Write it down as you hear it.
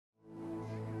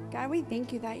God, we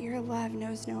thank you that your love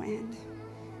knows no end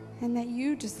and that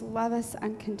you just love us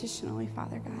unconditionally,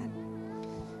 Father God.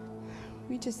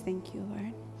 We just thank you,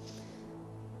 Lord.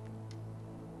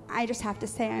 I just have to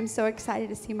say I'm so excited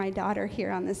to see my daughter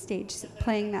here on the stage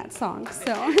playing that song.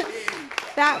 So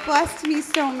that blessed me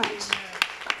so much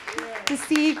to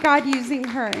see God using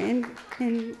her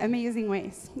in amazing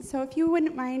ways. So if you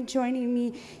wouldn't mind joining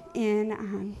me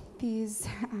in these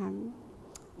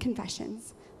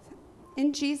confessions.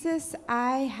 In Jesus,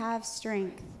 I have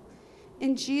strength.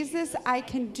 In Jesus, I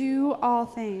can do all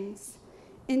things.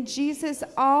 In Jesus,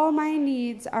 all my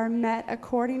needs are met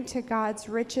according to God's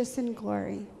riches and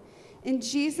glory. In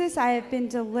Jesus, I have been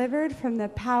delivered from the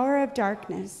power of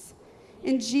darkness.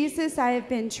 In Jesus, I have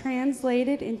been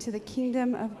translated into the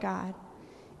kingdom of God.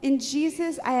 In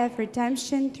Jesus, I have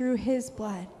redemption through his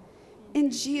blood. In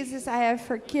Jesus, I have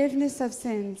forgiveness of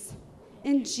sins.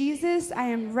 In Jesus, I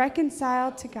am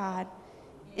reconciled to God.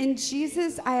 In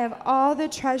Jesus, I have all the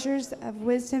treasures of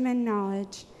wisdom and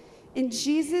knowledge. In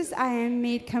Jesus, I am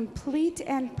made complete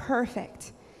and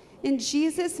perfect. In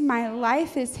Jesus, my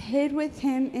life is hid with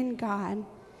him in God.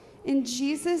 In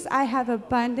Jesus, I have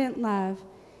abundant love.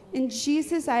 In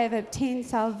Jesus, I have obtained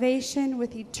salvation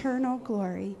with eternal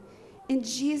glory. In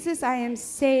Jesus, I am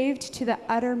saved to the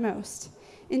uttermost.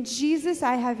 In Jesus,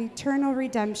 I have eternal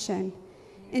redemption.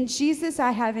 In Jesus,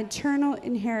 I have eternal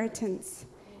inheritance.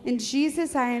 In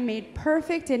Jesus, I am made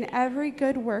perfect in every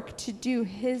good work to do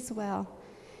his will.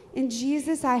 In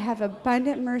Jesus, I have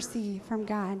abundant mercy from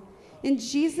God. In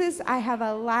Jesus, I have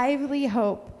a lively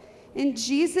hope. In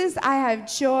Jesus, I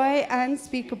have joy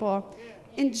unspeakable.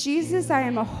 In Jesus, I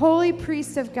am a holy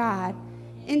priest of God.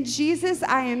 In Jesus,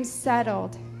 I am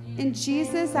settled. In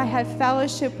Jesus, I have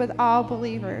fellowship with all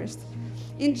believers.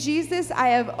 In Jesus, I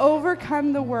have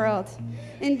overcome the world.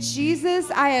 In Jesus,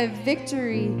 I have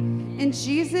victory. In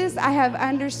Jesus, I have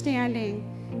understanding.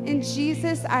 In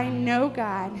Jesus, I know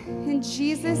God. In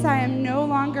Jesus, I am no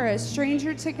longer a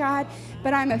stranger to God,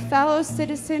 but I'm a fellow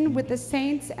citizen with the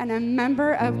saints and a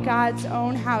member of God's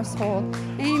own household.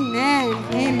 Amen.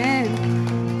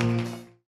 Amen.